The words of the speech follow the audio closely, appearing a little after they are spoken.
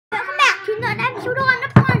another episode on the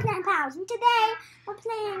Piranha Plant Pals, and today we're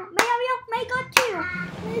playing Mario Maker 2.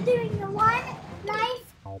 We're doing the 1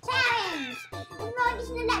 life challenge. I'm not just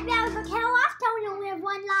gonna let Mario kill off, telling him we have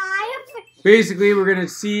 1 life. Basically, we're gonna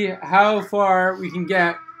see how far we can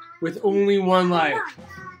get with only 1 life.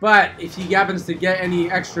 But if he happens to get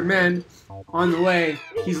any extra men on the way,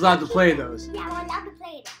 he's allowed to play those. Yeah, we're allowed to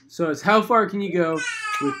play them. So it's how far can you go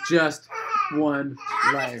with just 1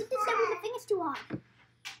 I'm life? gonna keep this with the fingers too hard.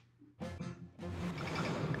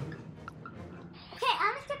 Okay,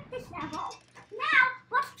 I'm gonna skip this level. Now,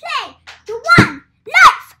 let's play the 1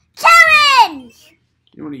 life challenge!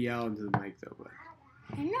 You don't want to yell into the mic though, but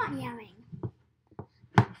I'm not yelling.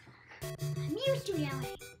 I'm used to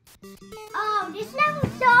yelling. Oh, this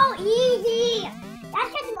level's so easy.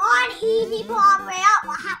 That's just on easy for all the way up.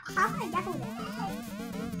 Well, how can I get over there?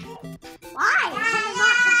 Why?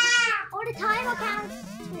 All the timer counts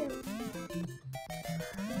too.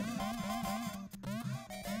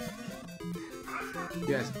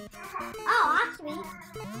 yes. Oh, actually,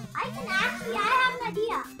 I have an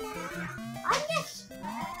idea. I can just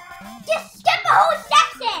skip the whole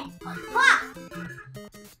section. Huh.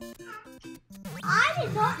 I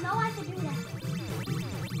did not know I could do that.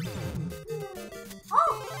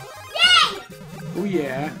 Oh, yay! Oh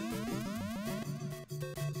yeah.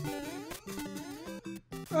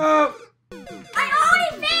 Oh. I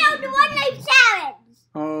already failed the 1 life challenge.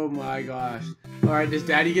 Oh my gosh. All right, does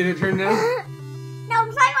Daddy get a turn now? No,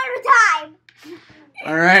 I'm trying one at a time.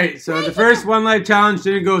 All right. So the first 1 life challenge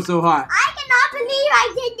didn't go so hot. I cannot believe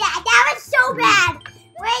I did that. That was so bad.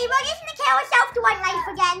 Wait, we're just gonna kill ourselves to 1 life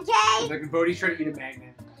again, Jay. Like Bodhi's trying to eat a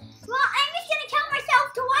magnet. Well, I'm just gonna kill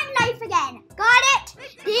myself to 1 life again. Got it?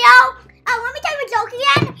 Deal? Oh, let me tell you a joke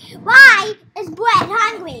again. Why is bread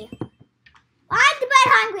hungry? Why is the bread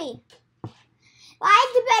hungry? Why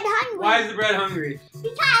is the bread hungry? Why is the bread hungry?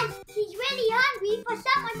 Because he's really hungry for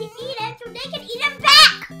someone to eat him so they can eat him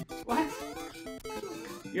back. What?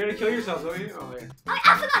 You're gonna kill yourself, don't you? Oh yeah. Oh,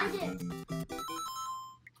 I forgot to do.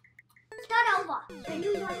 Start over. So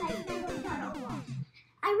lose 1 life, then we'll start over.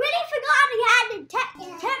 I really forgot he had to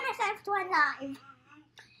turn myself to 1 life.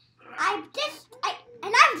 I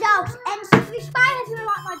love jokes, and subscribe if you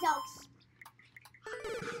want more jokes.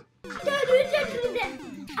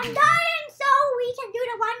 I'm dying so we can do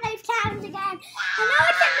the 1 life challenge again. I know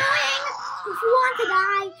it's annoying if you want to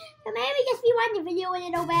die, so maybe just rewind the video a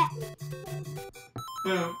little bit.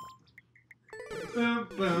 Boom. Boom,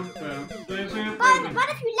 boom, boom, boom, boom, But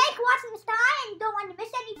if you like watching us die and don't want to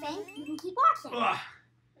miss anything, you can keep watching. Ugh.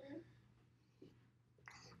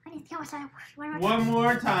 I need to kill myself 1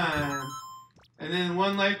 more time. And then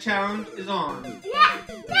 1 life challenge is on. Yeah,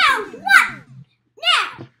 now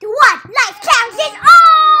the 1 life challenge is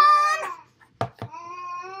on!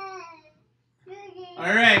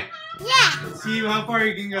 Alright. Yeah. Let's see how far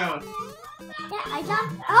you can go. Yeah, I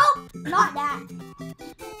jumped. Oh, not that.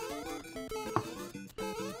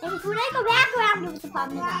 If when I go back around, it was a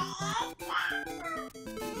problem.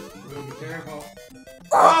 Be careful.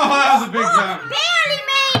 Oh, that was a big jump. Barely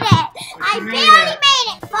made it. I barely made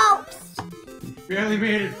it, folks. Barely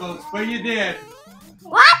made it, folks, but you did.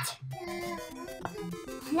 What?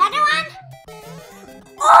 Another one?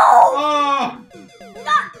 Oh! Oh!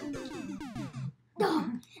 No.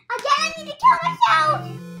 Again, I need to kill myself.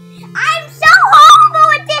 I'm so horrible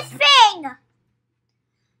at this thing.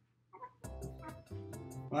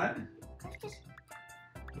 What?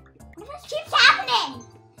 What just keeps happening?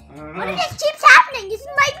 I don't What know. just keeps happening? This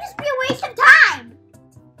might just be a waste of time.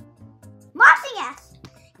 Marching us.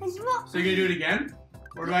 So you're gonna do it again?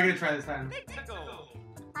 Or do I get to try this time?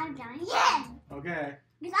 I'm trying again. Okay.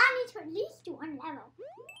 Because I need to at least do 1 level.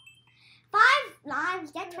 5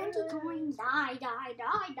 lives, get 20 coins. Die.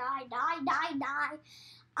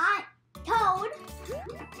 Toad.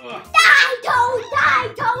 Ugh. Die,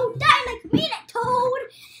 Toad. Die like a minute, Toad.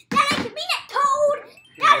 Die like a minute, Toad.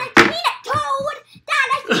 Die like a minute, Toad. Die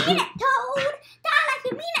like a minute, Toad. Die like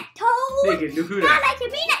a minute, Toad. Make it, Nukuda. Die like a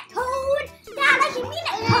minute, Toad. Die like a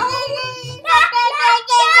minute, Toad. Die like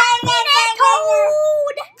a minute,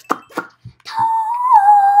 Toad. Toad.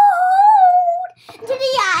 To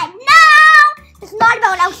the end. No. It's not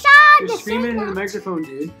about outside. You're screaming into the microphone,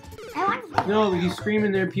 dude. I want to. No, if you scream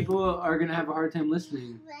in there, people are gonna have a hard time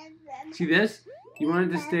listening. See this? You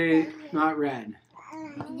want it to stay not red.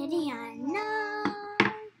 To the end. No.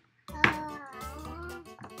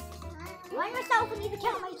 One myself, I need to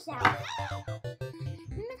kill myself.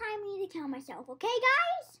 One time I need to kill myself, okay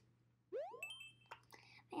guys?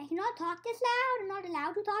 I cannot talk this loud. I'm not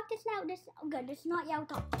allowed to talk this loud. Good, this is not allowed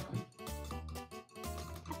to talk.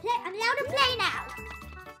 I'm allowed to play now.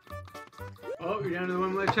 Oh, you're down to the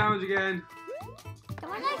 1 life challenge again. The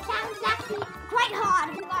 1 life challenge is actually quite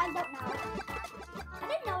hard if you guys don't know. I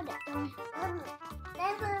didn't know that though.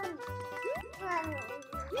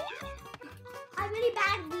 I'm really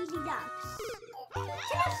bad at these ducks. You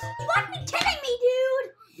must be kidding me,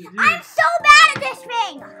 dude! I'm so bad at this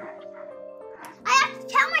thing! I have to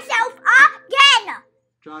tell myself again!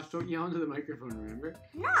 Josh, don't yell into the microphone, remember?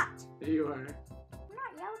 I'm not. There you are. I'm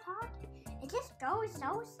not yell talking. It just goes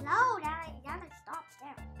so slow that it stops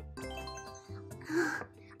there.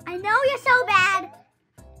 I know you're so bad.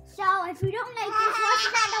 So if you don't like this,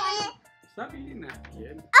 what's that one? Stop eating that,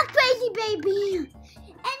 kid. A crazy baby.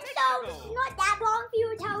 And so it's not that long for you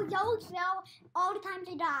to tell jokes, so all the time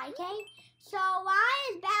to die, okay? So why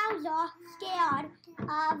is Bowser scared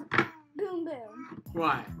of Boom Boom?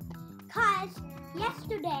 Why? Cause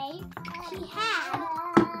yesterday he had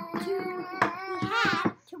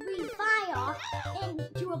to breathe fire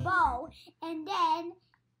into a bow, and then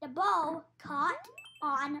the bow caught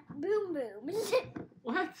on Boom Boom's.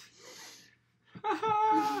 What?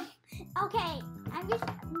 Okay, I'm just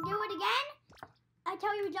do it again. I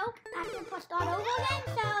tell you a joke after I start over again.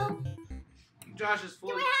 So Josh is full.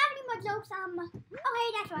 do we have any more jokes? Okay,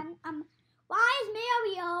 that's one. Why is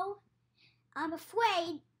Mario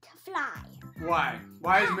afraid to fly? Why?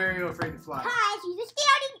 Why is Mario afraid to fly? Cause he's a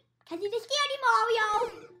scaredy Mario.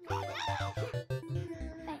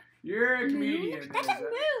 You're a comedian. That's a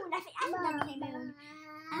moon. I think that's a moon.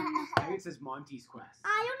 I think it says Monty's Quest.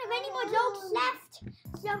 I don't have any more jokes left,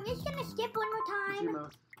 so I'm just gonna skip one more What's your time.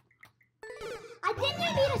 mouth? I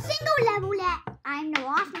didn't beat a single level yet. I'm the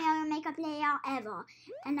worst Mario Maker player ever,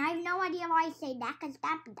 and I have no idea why I say that, cause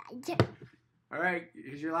Pappy died. All right,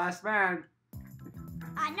 here's your last man.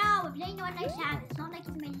 I know, we're playing the 1 life challenge. It's not like it's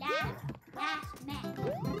my last man.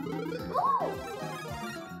 Ooh!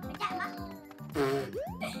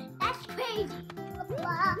 But that's crazy.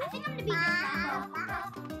 I think I'm gonna beat this level.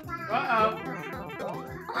 Uh-oh.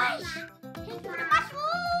 Nice! Take the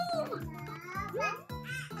mushroom!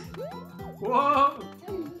 Whoa!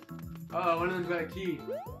 Uh-oh, one of them's got a key.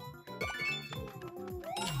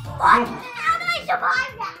 What? How did I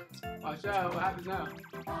survive that? Watch out, what happens now?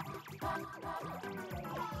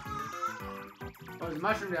 Oh, there's a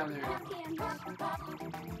mushroom down there. Okay, I'm just...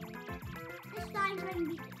 This time I'm gonna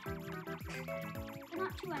beat it. But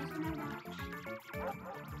not too ice, no damage.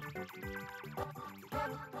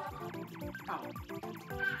 Ow.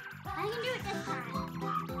 I can do it this time.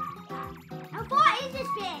 How far is this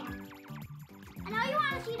thing? I know you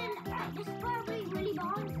want to see the... This is probably really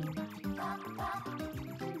long.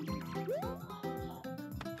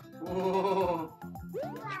 Whoa.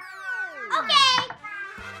 Okay!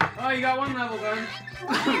 Oh, you got 1 level done.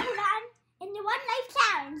 One level done in the 1 life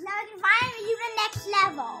challenge. Now I can finally do the next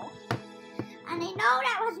level. And I know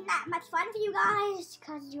that wasn't that much fun for you guys,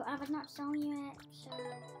 because I was not showing you it, so...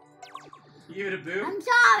 You give it a boo? I'm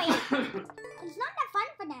sorry! It's not that fun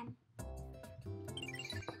for them.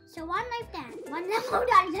 So 1 life done. 1 level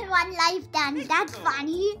done and 1 life done. That's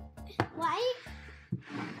funny. Right?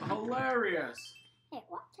 Hilarious. Hey,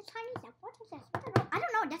 what? That's tiny stuff. What is this? I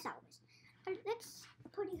don't know what this is. Let's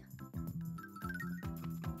put it...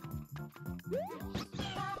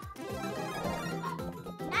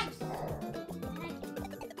 Nice.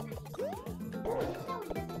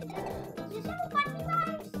 Is this level fun, you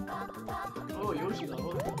guys? Oh, Yoshi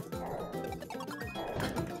level.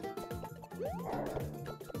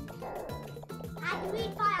 I can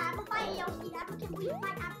read fire. I'm a fire Yoshi. I can read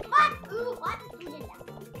fire. What? Ooh, what? Who did that?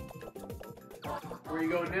 Where are you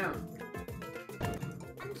going now?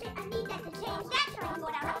 I need that to change that so I can go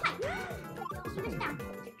down a pipe. Yoshi was down.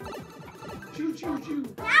 Choo, choo, choo.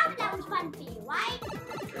 Now that was fun for you, right?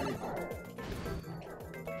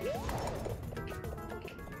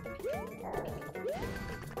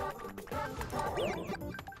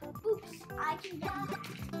 Oops, I can get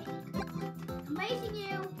I'm racing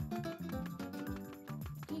you.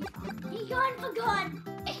 He's gone for good.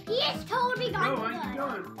 He is totally gone No, for why are you good.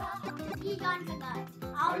 going? He's gone for good.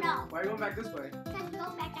 Oh no. Why are you going back this way? Because we're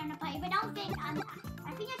going back down the pipe. I don't think I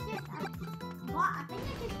think it's just what? I think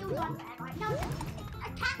it's just do one forever. No, I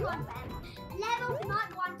can't go on forever. A level cannot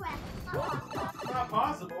go on forever. It's not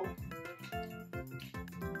possible. It's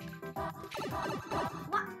not possible.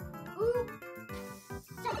 What? Ooh.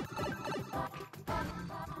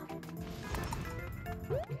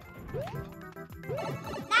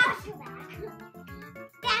 Now it's too bad.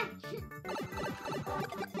 Damn.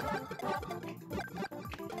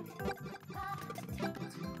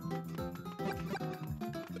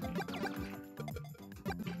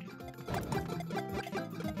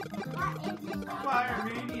 What is this? Fire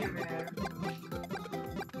Mania, man.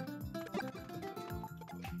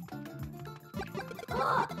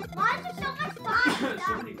 Why is there so much fire?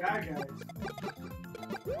 So many bad guys.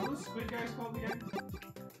 What are those squid guys called again?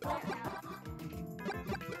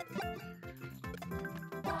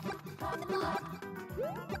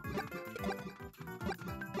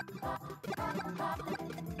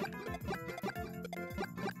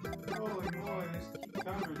 Holy moly, they just keep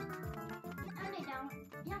coming. No, they don't.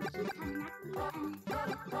 They don't keep coming.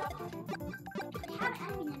 They have an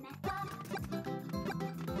enemy in it.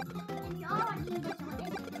 And you all want easy, so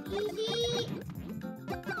it's easy.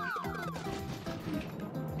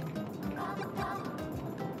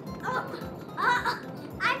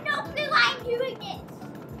 I have no clue why I'm doing this.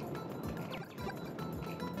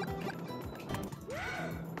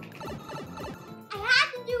 I had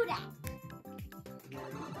to do that.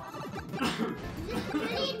 This is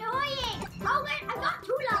really annoying. Oh wait, I got 2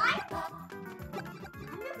 lives.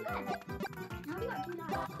 I'm doing good. I only got 2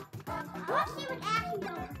 lives. Let's see what action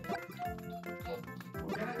goes.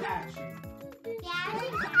 What kind of action? Yeah, I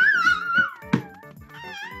think so.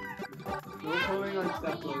 We're pulling on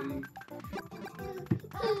stuff, Lily.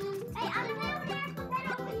 Hey, I'm gonna play over there, so play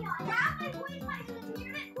over here. Now my voice might be a little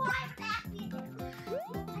bit quiet, but that's it.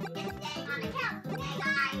 I'm just staying on the couch. Hey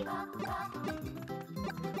guys!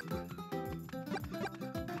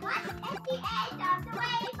 What's at the end of the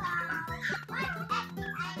rainbow? What's at the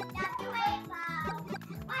end of the rainbow?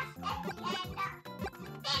 What's at the end of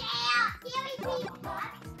thin air? Seriously, I'm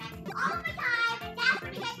expecting all the time, and that's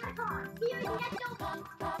when you get your car. Seriously, that's so big.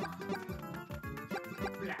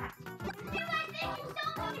 Yeah. You guys think you're so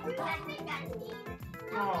big, you guys think that's me.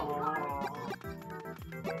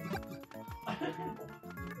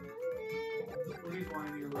 What are you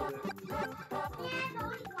whining a little bit? Yeah, I'm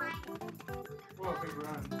always lying. Whoa, big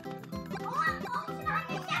run. Oh, I'm almost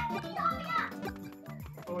 100 seconds. He's on me up.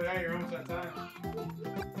 Oh yeah, you're almost at time.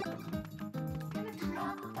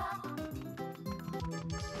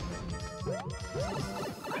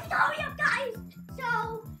 Let's hurry up, guys. So,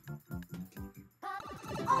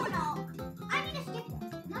 oh no, I need to skip it.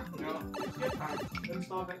 No, skip time. Don't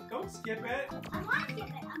stop it. Don't skip it. I want to skip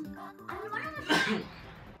it. I'm one of those.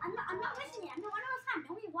 I'm not listening. I'm the one of those times.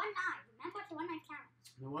 Only 1 eye. Remember, it's the 1 eye challenge.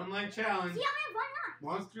 The one leg challenge. See, I only have 1 eye.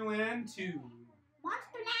 Monsterland 2.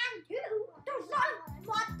 Monsterland 2. There's no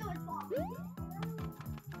monsters for me.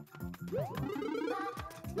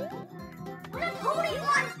 What a totally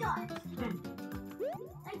monster!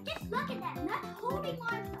 Like, just look at that. That's totally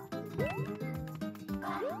monster.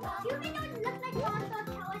 Do you think those look like monsters?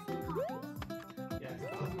 Tell us in the comments. Yes,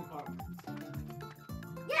 that was the comments.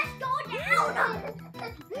 Yes, go down!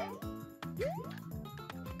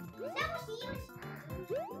 Never see you.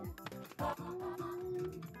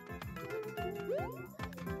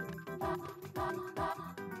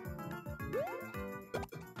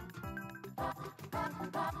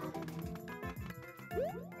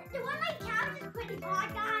 The one like challenge is pretty hard,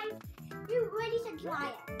 guys. You really should try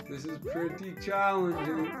it. This is pretty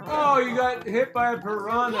challenging. Oh, you got hit by a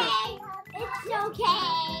piranha. Okay, it's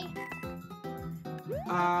okay.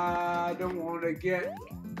 I don't want to get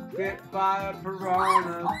bit by a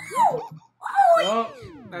piranha. Oh,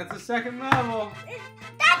 that's the second level.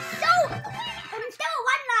 That's so. I'm still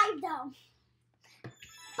 1 life though.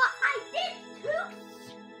 But I did 2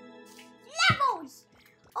 levels.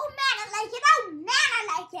 Oh man, I like it. Oh man, I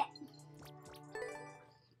like it.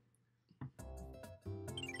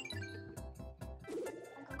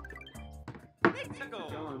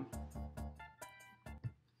 John.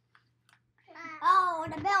 Oh,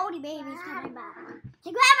 the Belly Baby's coming back. To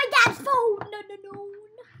grab my dad's phone. No.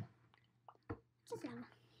 Just now.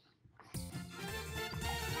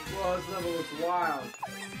 Well, this level looks wild.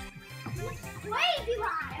 Crazy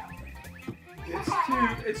wild.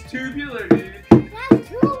 It's tubular, dude. That's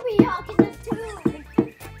too real, because there's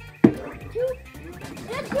 2.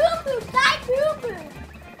 There's 2 moves. 5 moves.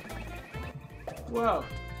 Whoa.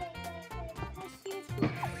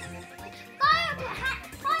 Fire, there's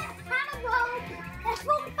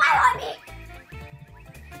fire on me.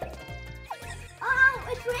 Oh,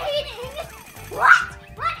 it's raining. What?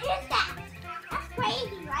 What is that? That's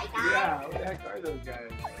crazy, right, guys? Yeah, what the heck are those guys?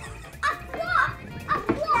 A swamp. Oh,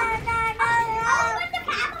 with the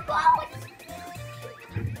power ball.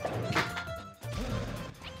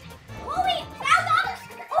 Oh, wait. Now,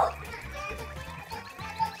 oh.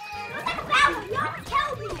 Look at the power. You almost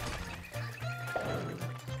killed me.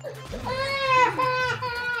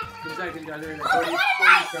 2 seconds, guys. They're in a Oh, 40 I got 40 free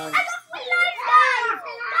lives, guys! Guys,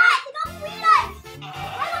 I got free lives! I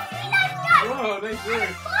got free lives, guys! Whoa, thanks, sir.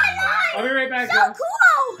 5 lives! I'll be right back, So guys.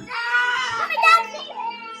 cool! Let me down, see?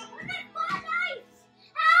 I'm at 5 lives!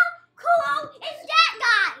 How cool is that,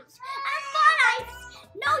 guys? I'm at 5 lives!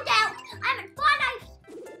 No doubt, I'm at 5 lives!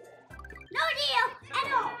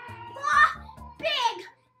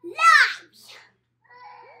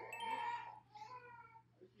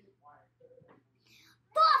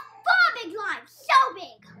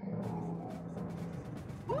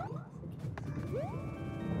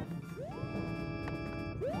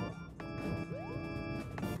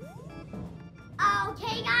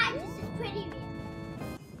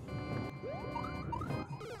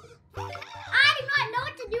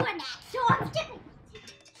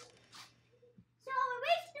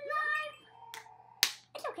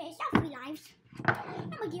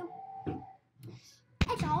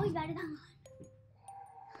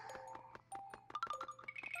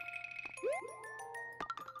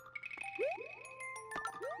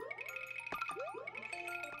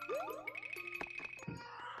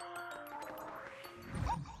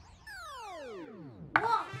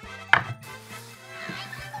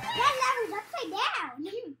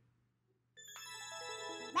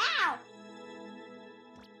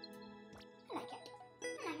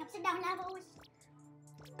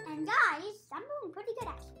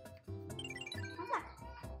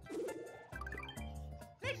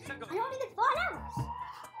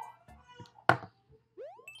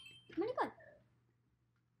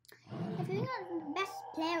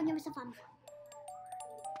 video, give us a thumbs up.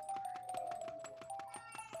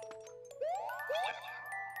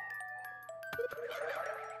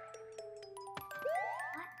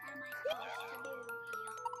 What am I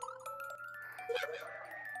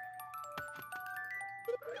supposed to do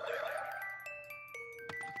here?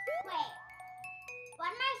 Wait. What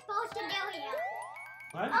am I supposed to do here?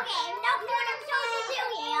 What? Okay, I don't know what I'm supposed to do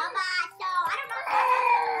here, but so I don't know. What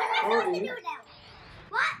am I supposed to do now?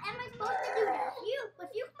 What am I supposed to do now?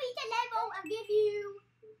 If you complete the level, I'll give you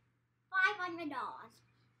 $500.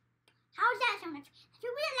 How's that sound? If you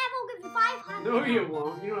beat the level, I'll give you $500. No, you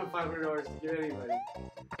won't. You don't have $500 to give anybody.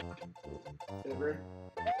 Ever.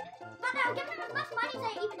 But I'll give them as much money as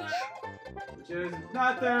I even have. Which is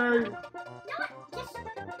nothing. No, just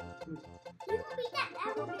you complete that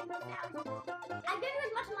level, give me $1,000. I'll give you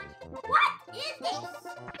as much money. What is this?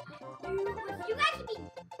 If you guys can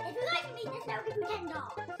beat this, I'll give you $10.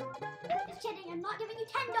 Just kidding, I'm not giving you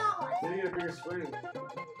 $10. Then you get a bigger swing.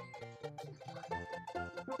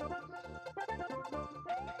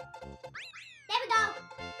 There we go.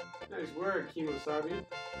 Nice work, Kimosabi.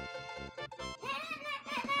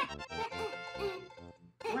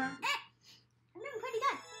 I'm doing pretty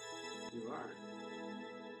good. You are.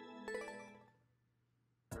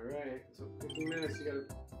 Alright, so 15 minutes, you gotta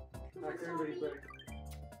knock everybody quick.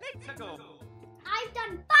 Let's go. I've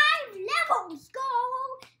done 5 levels, go!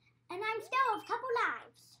 And I'm still a couple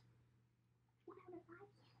lives.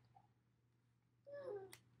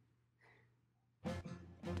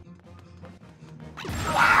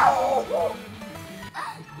 Wow! Wow,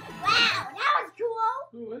 that was cool!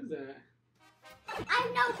 Who was that? I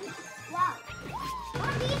know. Wow. One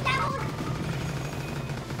of these levels.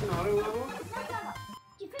 An auto level? No.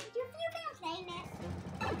 Do you think I'm playing this?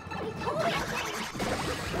 We totally are playing this.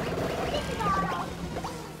 This is auto.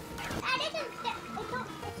 And this is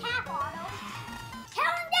it's half auto.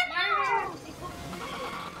 Kill them all!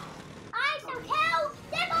 I shall kill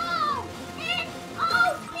them all! It's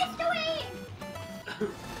all history!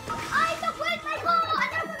 I shall break my ball and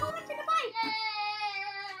then we'll go into the fight!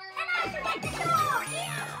 And I shall get the dog!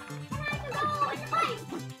 Yeah! And I shall go in the fight!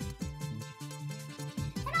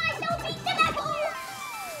 And I shall beat the level!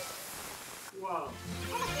 Whoa.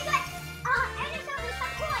 And if you got, and if there's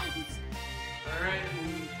some coins! Alright,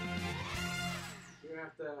 you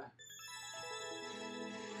have to...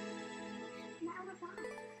 Now we're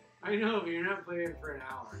done. I know, but you're not playing for an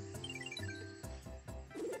hour.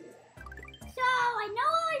 So, I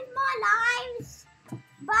know it's more lives,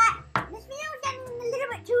 but this video is getting a little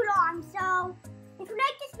bit too long, so if you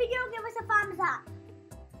like this video, give us a thumbs up.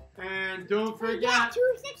 And don't Forget forget, to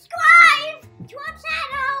subscribe to our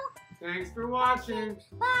channel. thanks for watching.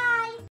 Bye.